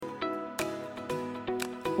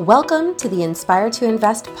Welcome to the Inspire to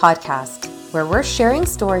Invest podcast, where we're sharing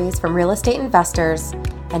stories from real estate investors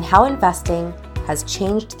and how investing has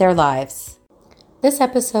changed their lives. This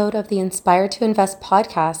episode of the Inspire to Invest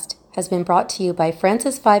podcast has been brought to you by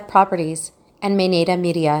Francis 5 Properties and Maynada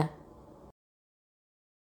Media.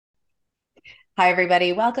 Hi,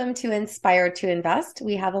 everybody. Welcome to Inspire to Invest.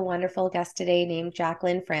 We have a wonderful guest today named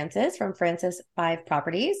Jacqueline Francis from Francis 5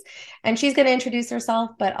 Properties. And she's going to introduce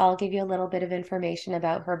herself, but I'll give you a little bit of information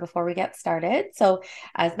about her before we get started. So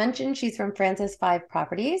as mentioned, she's from Francis 5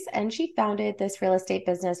 Properties, and she founded this real estate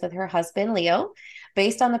business with her husband, Leo,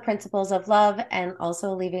 based on the principles of love and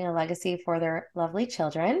also leaving a legacy for their lovely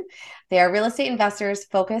children. They are real estate investors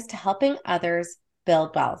focused to helping others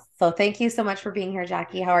build wealth. So thank you so much for being here,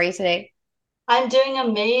 Jackie. How are you today? I'm doing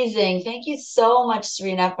amazing. Thank you so much,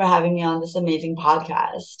 Serena, for having me on this amazing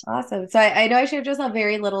podcast. Awesome. So I know I shared just a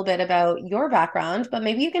very little bit about your background, but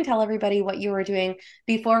maybe you can tell everybody what you were doing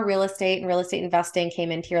before real estate and real estate investing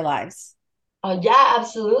came into your lives. Yeah,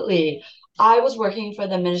 absolutely. I was working for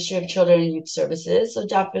the Ministry of Children and Youth Services, so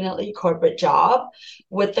definitely corporate job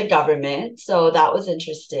with the government. So that was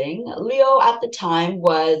interesting. Leo at the time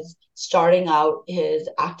was starting out his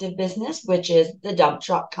active business, which is the dump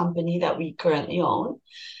truck company that we currently own.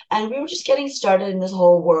 And we were just getting started in this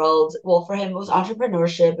whole world. Well, for him, it was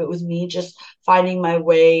entrepreneurship. It was me just finding my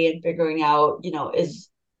way and figuring out, is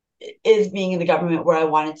being in the government where I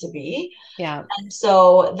wanted to be. Yeah. And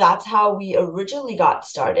so that's how we originally got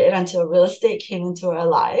started until real estate came into our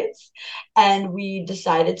lives. And we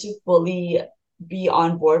decided to fully be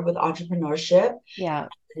on board with entrepreneurship Yeah.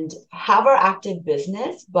 and have our active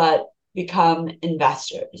business, but become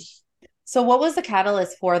investors. So what was the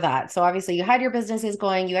catalyst for that? So obviously you had your businesses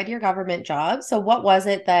going, you had your government job. So what was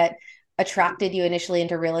it that attracted you initially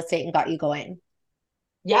into real estate and got you going?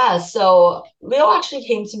 Yeah, so Leo actually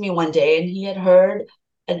came to me one day and he had heard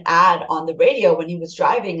an ad on the radio when he was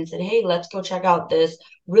driving and said, "Hey, let's go check out this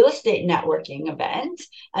real estate networking event."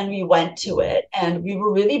 And we went to it and we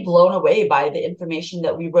were really blown away by the information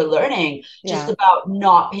that we were learning just Yeah. about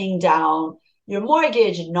not paying down your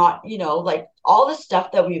mortgage and not, like all the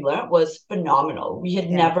stuff that we learned was phenomenal. We had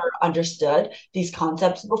Yeah. never understood these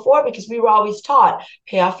concepts before because we were always taught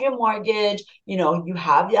pay off your mortgage, you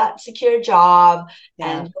have that secure job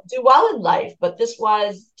Yeah. and you'll do well in life. But this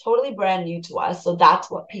was totally brand new to us. So that's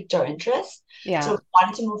what piqued our interest. So Yeah. we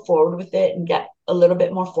wanted to move forward with it and get a little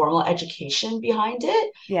bit more formal education behind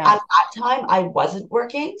it. Yeah. At that time, I wasn't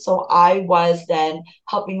working. So I was then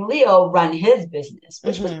helping Leo run his business,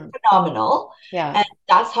 which was Mm-hmm. phenomenal. Yeah. And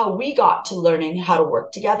that's how we got to learning how to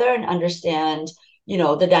work together and understand,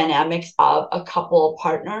 the dynamics of a couple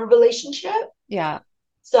partner relationship. Yeah.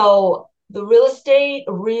 So the real estate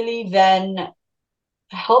really then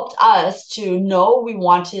helped us to know we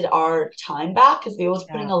wanted our time back because we was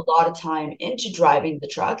putting Yeah. a lot of time into driving the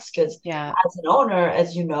trucks because Yeah. as an owner,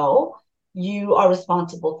 as you know, you are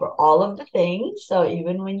responsible for all of the things. So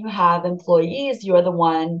even when you have employees, you are the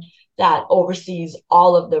one that oversees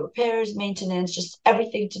all of the repairs, maintenance, just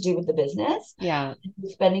everything to do with the business. Yeah.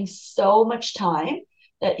 He's spending so much time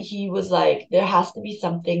that he was like, there has to be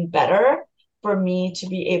something better for me to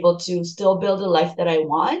be able to still build a life that I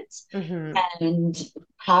want Mm-hmm. and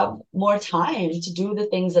have more time to do the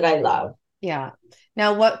things that I love. Yeah.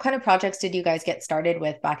 Now, what kind of projects did you guys get started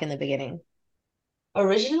with back in the beginning?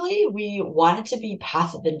 Originally, we wanted to be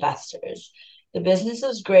passive investors. The business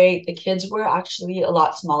was great. The kids were actually a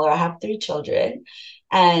lot smaller. I have 3 children,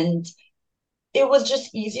 and it was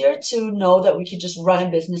just easier to know that we could just run a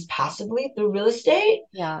business passively through real estate.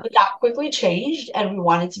 Yeah. But that quickly changed, and we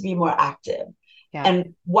wanted to be more active. Yeah.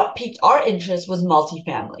 And what piqued our interest was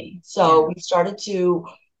multifamily. Yeah. So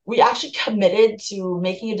we actually committed to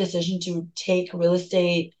making a decision to take real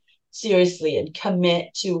estate seriously and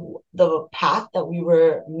commit to the path that we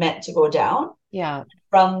were meant to go down. Yeah.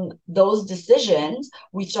 From those decisions,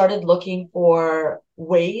 we started looking for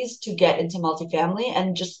ways to get into multifamily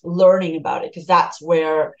and just learning about it because that's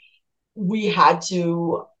where we had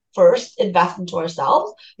to first invest into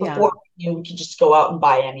ourselves Yeah. before we could just go out and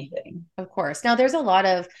buy anything. Of course. Now, there's a lot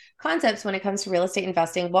of concepts when it comes to real estate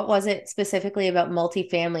investing. What was it specifically about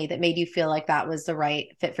multifamily that made you feel like that was the right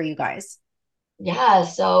fit for you guys? Yeah,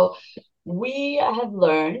 so we have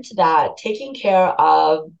learned that taking care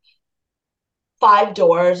of 5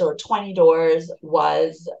 doors or 20 doors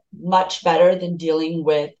was much better than dealing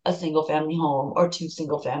with a single family home or 2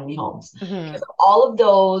 single family homes. Mm-hmm. Because all of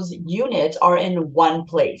those units are in one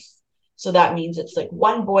place. So that means it's like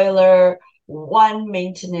one boiler, one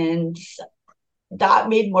maintenance. That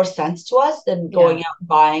made more sense to us than going Yeah. out and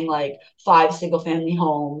buying like 5 single family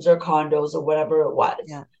homes or condos or whatever it was.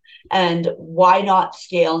 Yeah. And why not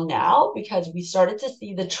scale now? Because we started to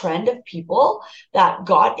see the trend of people that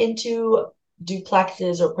got into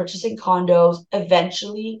duplexes or purchasing condos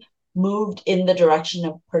eventually moved in the direction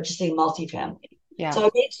of purchasing multifamily. Yeah. So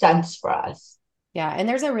it made sense for us. Yeah. And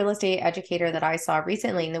there's a real estate educator that I saw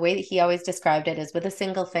recently, and the way that he always described it is with a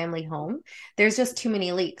single family home, there's just too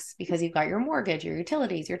many leaks because you've got your mortgage, your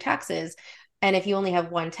utilities, your taxes. And if you only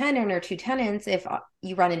have one tenant or two tenants, if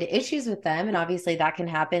you run into issues with them, and obviously that can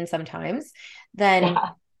happen sometimes, then,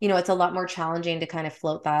 Yeah. it's a lot more challenging to kind of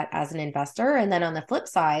float that as an investor. And then on the flip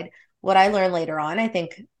side, what I learned later on, I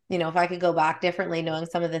think, if I could go back differently, knowing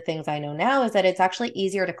some of the things I know now, is that it's actually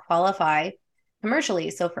easier to qualify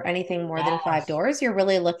commercially. So for anything more than five Yes. doors, you're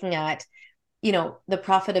really looking at, the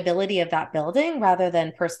profitability of that building rather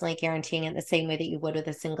than personally guaranteeing it the same way that you would with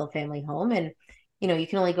a single family home. And, you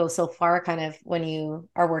can only go so far kind of when you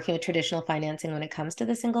are working with traditional financing when it comes to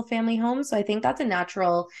the single family home. So I think that's a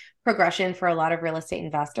natural progression for a lot of real estate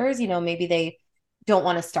investors. Maybe they don't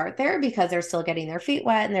want to start there because they're still getting their feet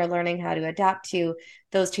wet and they're learning how to adapt to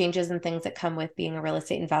those changes and things that come with being a real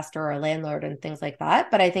estate investor or a landlord and things like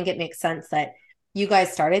that. But I think it makes sense that you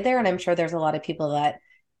guys started there. And I'm sure there's a lot of people that,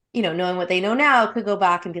 knowing what they know now could go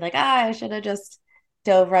back and be like, I should have just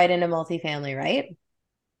dove right into multifamily, right?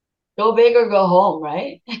 Go big or go home,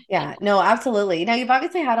 right? Yeah, no, absolutely. Now, you've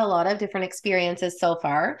obviously had a lot of different experiences so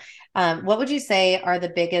far. What would you say are the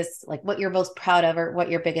biggest, like what you're most proud of or what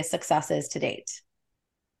your biggest success is to date?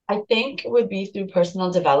 I think it would be through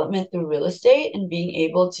personal development through real estate and being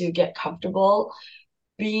able to get comfortable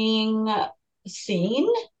being seen,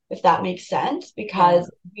 if that makes sense, Yeah.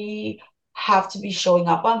 because we have to be showing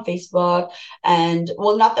up on Facebook. And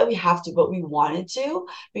well, not that we have to, but we wanted to,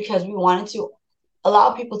 because we wanted to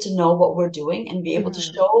allow people to know what we're doing and be able to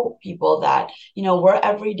Mhm. show people that, we're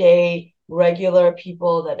everyday, regular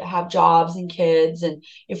people that have jobs and kids. And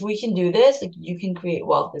if we can do this, like you can create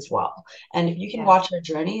wealth as well. And if you can Yeah. watch our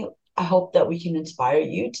journey, I hope that we can inspire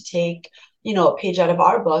you to take a page out of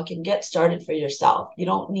our book and get started for yourself. You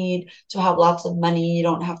don't need to have lots of money. You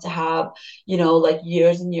don't have to have, like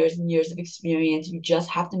years and years and years of experience. You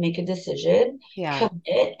just have to make a decision, Yeah.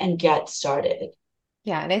 commit, and get started.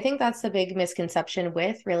 Yeah. And I think that's the big misconception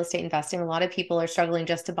with real estate investing. A lot of people are struggling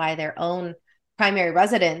just to buy their own primary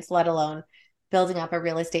residence, let alone building up a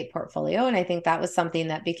real estate portfolio. And I think that was something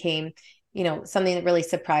that became, something that really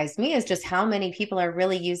surprised me is just how many people are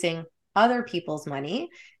really using other people's money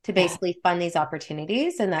to Yeah, basically fund these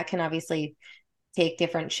opportunities. And that can obviously take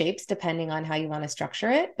different shapes depending on how you want to structure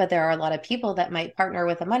it. But there are a lot of people that might partner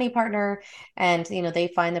with a money partner and,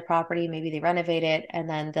 they find the property, maybe they renovate it, and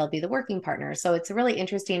then they'll be the working partner. So it's really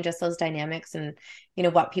interesting, just those dynamics and,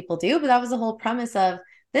 what people do. But that was the whole premise of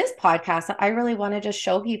this podcast. I really want to just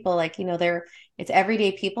show people like, it's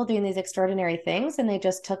everyday people doing these extraordinary things and they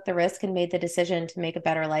just took the risk and made the decision to make a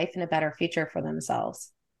better life and a better future for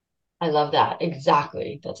themselves. I love that.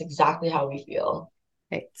 Exactly. That's exactly how we feel.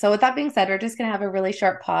 Okay. So with that being said, we're just going to have a really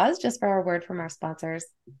short pause just for our word from our sponsors.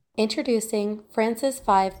 Introducing Francis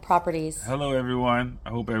 5 Properties. Hello, everyone. I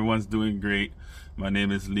hope everyone's doing great. My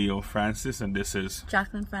name is Leo Francis, and this is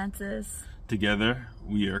Jacqueline Francis. Together,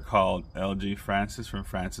 we are called LJ Francis from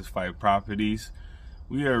Francis 5 Properties.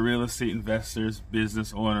 We are real estate investors,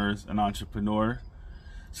 business owners, and entrepreneurs.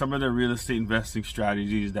 Some of the real estate investing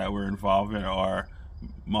strategies that we're involved in are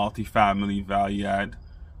multifamily value add.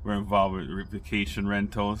 We're involved with vacation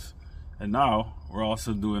rentals. And now we're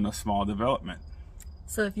also doing a small development.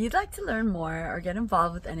 So if you'd like to learn more or get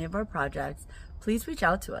involved with any of our projects, please reach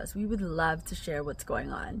out to us. We would love to share what's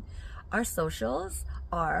going on. Our socials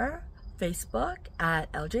are Facebook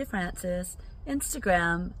at LJ Francis,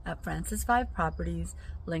 Instagram at Francis5Properties,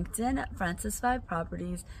 LinkedIn at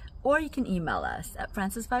Francis5Properties, or you can email us at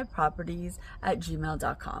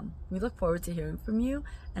francis5properties@gmail.com. We look forward to hearing from you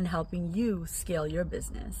and helping you scale your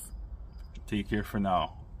business. Take care for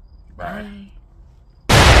now. Bye.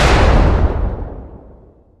 Bye.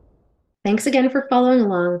 Thanks again for following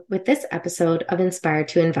along with this episode of Inspired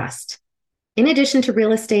to Invest. In addition to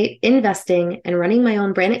real estate, investing, and running my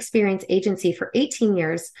own brand experience agency for 18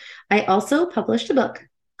 years, I also published a book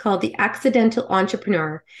called The Accidental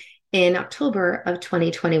Entrepreneur in October of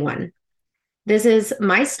 2021. This is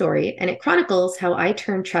my story, and it chronicles how I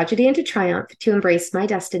turned tragedy into triumph to embrace my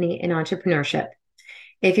destiny in entrepreneurship.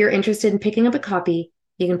 If you're interested in picking up a copy,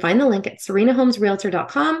 you can find the link at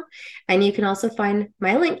serenahomesrealtor.com, and you can also find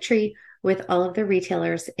my link tree with all of the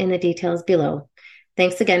retailers in the details below.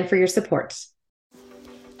 Thanks again for your support.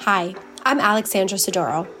 Hi, I'm Alexandra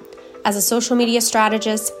Sidoro. As a social media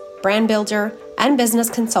strategist, brand builder, and business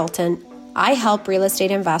consultant, I help real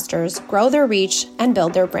estate investors grow their reach and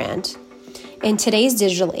build their brand. In today's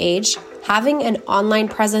digital age, having an online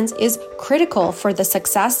presence is critical for the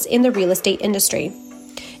success in the real estate industry.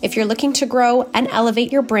 If you're looking to grow and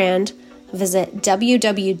elevate your brand, visit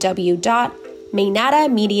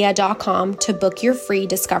www.mainatamedia.com to book your free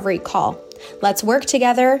discovery call. Let's work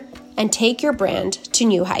together and take your brand to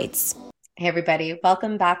new heights. Hey, everybody.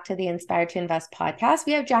 Welcome back to the Inspired to Invest podcast.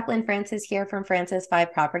 We have Jacqueline Francis here from Francis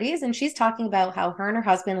 5 Properties, and she's talking about how her and her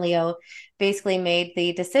husband, Leo, basically made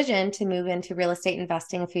the decision to move into real estate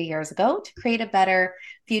investing a few years ago to create a better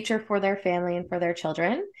future for their family and for their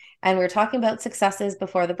children. And we were talking about successes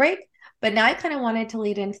before the break, but now I kind of wanted to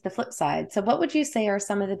lead into the flip side. So what would you say are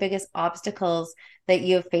some of the biggest obstacles that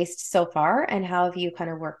you have faced so far, and how have you kind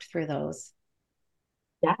of worked through those?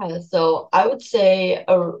 Yeah, so I would say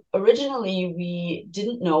originally we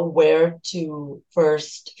didn't know where to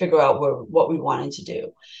first figure out what we wanted to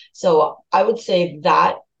do. So I would say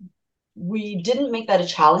that we didn't make that a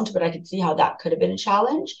challenge, but I could see how that could have been a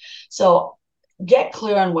challenge. So get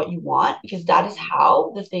clear on what you want, because that is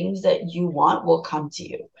how the things that you want will come to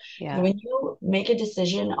you. Yeah. When you make a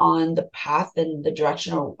decision on the path and the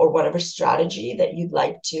direction or whatever strategy that you'd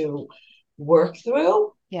like to work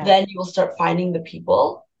through, then you will start finding the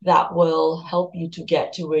people that will help you to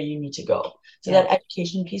get to where you need to go. So that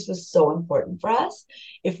education piece was so important for us.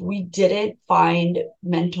 If we didn't find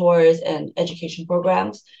mentors and education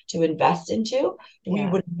programs to invest into, we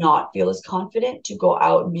would not feel as confident to go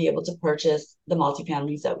out and be able to purchase the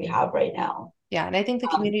multifamilies that we have right now. Yeah. And I think the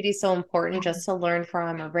community is so important just to learn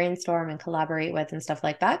from or brainstorm and collaborate with and stuff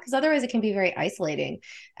like that. Because otherwise it can be very isolating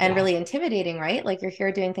and really intimidating, right? Like you're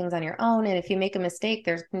here doing things on your own. And if you make a mistake,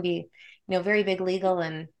 there can be, very big legal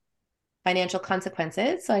and financial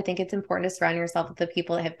consequences. So I think it's important to surround yourself with the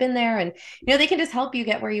people that have been there, and, they can just help you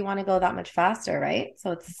get where you want to go that much faster, right?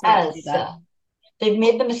 So it's smart to do that. They've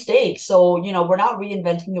made the mistake. So, we're not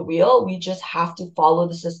reinventing the wheel. We just have to follow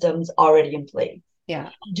the systems already in place.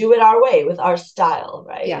 Yeah. Do it our way with our style,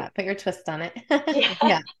 right? Yeah. Put your twist on it.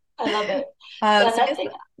 Yeah. I love it. So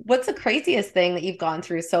what's the craziest thing that you've gone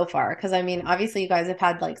through so far? Because obviously you guys have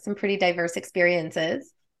had like some pretty diverse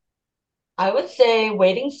experiences. I would say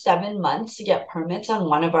waiting 7 months to get permits on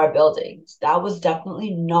one of our buildings. That was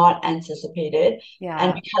definitely not anticipated. Yeah.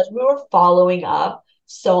 And because we were following up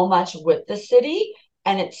so much with the city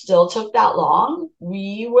and it still took that long,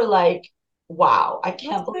 we were like, wow, I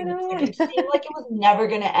can't believe it. It seemed like it was never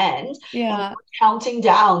going to end. Yeah. And we were counting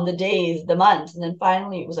down the days, the months, and then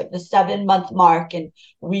finally it was like the 7-month mark and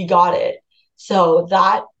we got it. So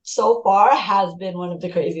that so far has been one of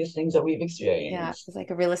the craziest things that we've experienced. Yeah, it's like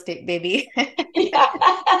a real estate baby.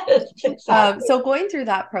 Yes, exactly. So going through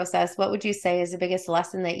that process, what would you say is the biggest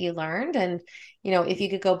lesson that you learned? And, if you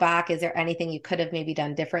could go back, is there anything you could have maybe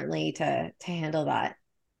done differently to handle that?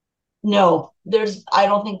 No, I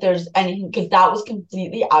don't think there's anything, because that was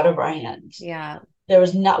completely out of our hands. Yeah.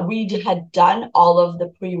 We had done all of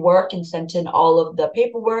the pre-work and sent in all of the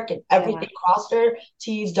paperwork and everything, crossed our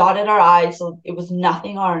T's, dotted our I's. So it was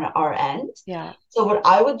nothing on our end. Yeah. So what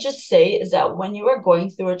I would just say is that when you are going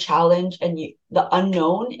through a challenge and the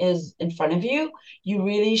unknown is in front of you, you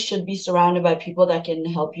really should be surrounded by people that can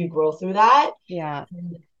help you grow through that. Yeah.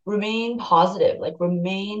 Remain positive, like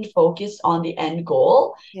remain focused on the end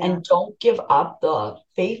goal, and don't give up the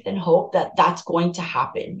faith and hope that that's going to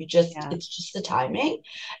happen. It's just the timing,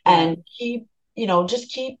 and keep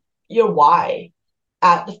your why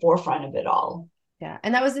at the forefront of it all. Yeah.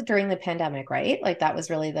 And that was during the pandemic, right? Like that was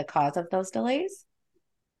really the cause of those delays?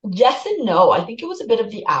 Yes and no. I think it was a bit of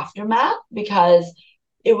the aftermath, because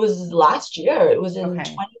it was last year. It was in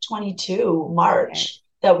 2022, March.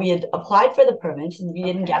 That we had applied for the permits and we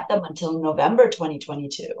didn't get them until November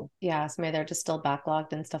 2022. Yeah, so maybe they're just still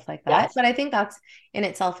backlogged and stuff like that. Yes. But I think that's in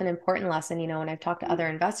itself an important lesson. When I've talked to other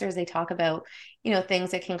investors, they talk about,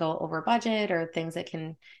 things that can go over budget or things that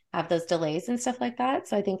can have those delays and stuff like that.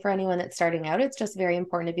 So I think for anyone that's starting out, it's just very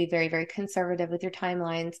important to be very, very conservative with your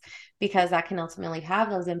timelines, because that can ultimately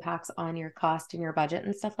have those impacts on your cost and your budget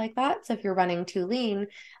and stuff like that. So if you're running too lean,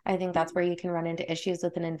 I think that's where you can run into issues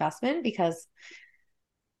with an investment, because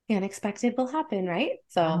unexpected will happen, right?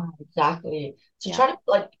 So exactly. So try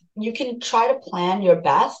to you can try to plan your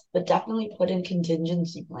best, but definitely put in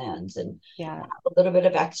contingency plans and have a little bit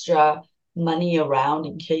of extra money around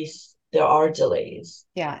in case there are delays.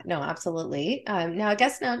 Yeah, no, absolutely. Now, I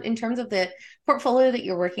guess in terms of the portfolio that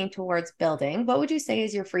you're working towards building, what would you say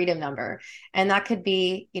is your freedom number? And that could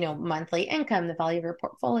be, monthly income, the value of your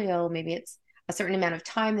portfolio. Maybe it's a certain amount of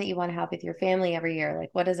time that you want to have with your family every year. Like,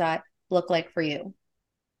 what does that look like for you?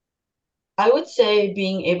 I would say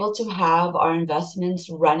being able to have our investments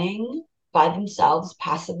running by themselves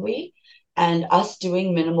passively and us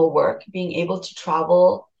doing minimal work, being able to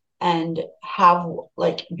travel and have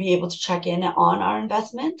be able to check in on our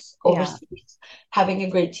investments Yeah. overseas, having a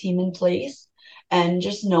great team in place, and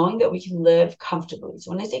just knowing that we can live comfortably.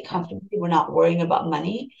 So when I say Yeah. comfortably, we're not worrying about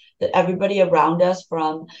money, that everybody around us,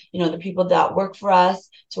 from the people that work for us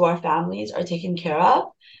to our families, are taken care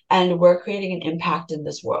of, and we're creating an impact in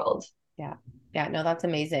this world. Yeah. Yeah. No, that's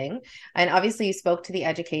amazing. And obviously you spoke to the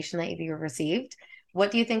education that you received.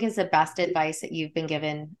 What do you think is the best advice that you've been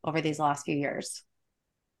given over these last few years?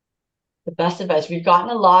 The best advice. We've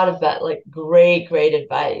gotten a lot of that, like great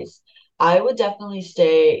advice. I would definitely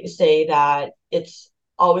say that it's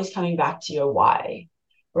always coming back to your why.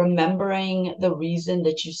 Remembering the reason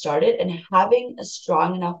that you started and having a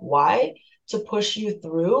strong enough why to push you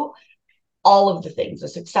through all of the things, the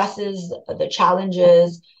successes, the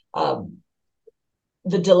challenges,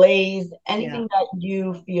 the delays, Yeah. anything that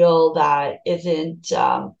you feel that isn't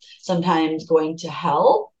sometimes going to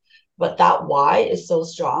help, but that why is so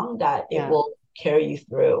strong that it Yeah. will carry you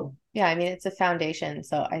through. Yeah, I mean, it's a foundation,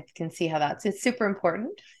 so I can see how it's super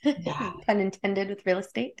important, Yeah. pun intended with real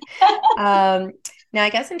estate. Now, I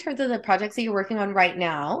guess in terms of the projects that you're working on right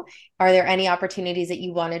now, are there any opportunities that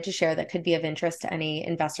you wanted to share that could be of interest to any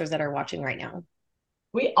investors that are watching right now?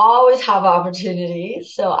 We always have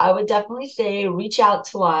opportunities. So I would definitely say reach out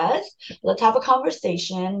to us. Let's have a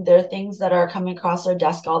conversation. There are things that are coming across our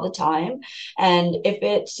desk all the time. And if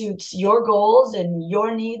it suits your goals and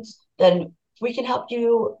your needs, then we can help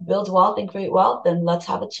you build wealth and create wealth. Then let's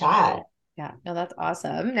have a chat. Yeah, no, that's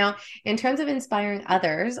awesome. Now, in terms of inspiring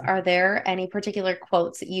others, are there any particular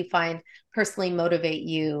quotes that you find personally motivate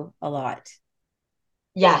you a lot?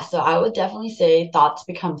 Yeah, so I would definitely say thoughts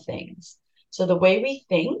become things. So the way we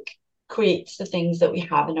think creates the things that we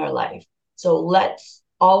have in our life. So let's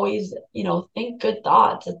always, think good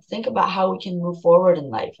thoughts. Let's think about how we can move forward in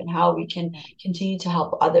life and how we can continue to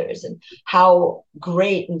help others and how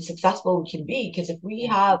great and successful we can be. Because if we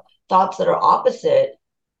have thoughts that are opposite,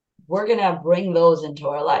 we're going to bring those into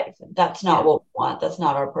our life. That's not Yeah. what we want. That's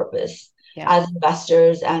not our purpose Yeah. as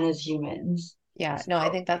investors and as humans. Yeah, no, I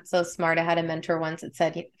think that's so smart. I had a mentor once that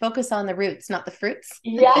said, focus on the roots, not the fruits.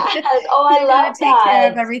 Yes. Oh, I You got to love take care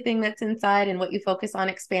of that. everything that's inside and what you focus on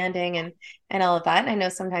expanding and all of that. And I know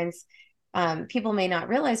sometimes people may not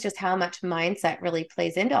realize just how much mindset really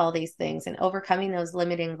plays into all these things and overcoming those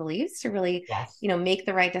limiting beliefs to really, Yes. make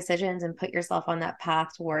the right decisions and put yourself on that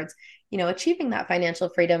path towards, achieving that financial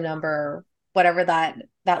freedom number, whatever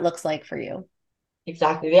that looks like for you.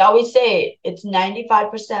 Exactly. They always say it's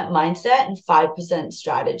 95% mindset and 5%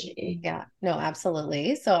 strategy. Yeah, no,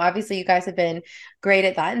 absolutely. So obviously you guys have been great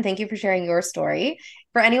at that. And thank you for sharing your story.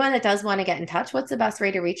 For anyone that does want to get in touch, what's the best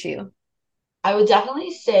way to reach you? I would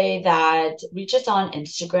definitely say that reach us on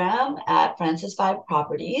Instagram at Francis Five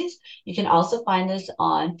Properties. You can also find us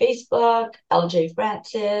on Facebook, LJ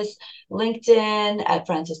Francis, LinkedIn at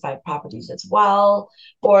Francis Five Properties as well,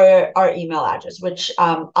 or our email address, which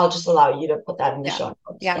I'll just allow you to put that in the Yeah. show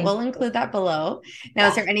notes. Yeah, Thank we'll you. include that below. Now, is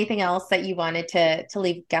Yes. there anything else that you wanted to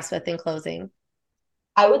leave guests with in closing?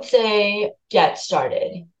 I would say get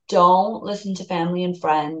started. Don't listen to family and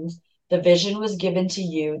friends. The vision was given to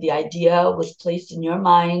you. The idea was placed in your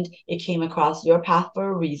mind. It came across your path for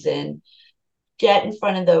a reason. Get in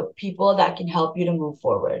front of the people that can help you to move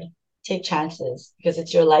forward. Take chances because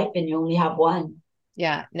it's your life and you only have one.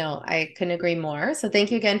 Yeah, no, I couldn't agree more. So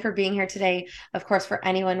thank you again for being here today. Of course, for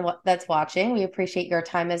anyone that's watching, we appreciate your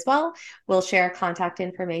time as well. We'll share contact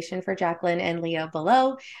information for Jacqueline and Leo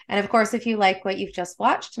below. And of course, if you like what you've just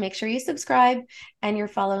watched, make sure you subscribe and you're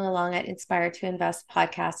following along at Inspire to Invest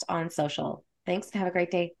podcast on social. Thanks and have a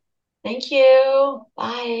great day. Thank you.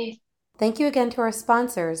 Bye. Thank you again to our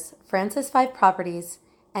sponsors, Francis Five Properties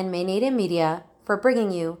and Mainada Media, for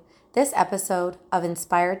bringing you this episode of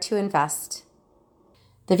Inspire to Invest.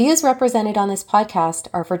 The views represented on this podcast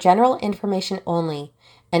are for general information only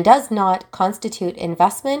and does not constitute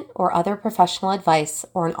investment or other professional advice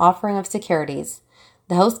or an offering of securities.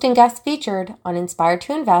 The host and guests featured on Inspire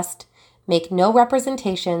to Invest make no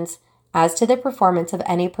representations as to the performance of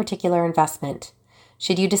any particular investment.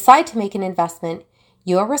 Should you decide to make an investment,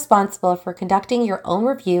 you are responsible for conducting your own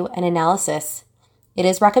review and analysis. It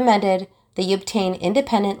is recommended that you obtain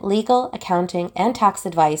independent legal, accounting, and tax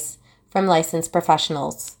advice from licensed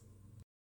professionals.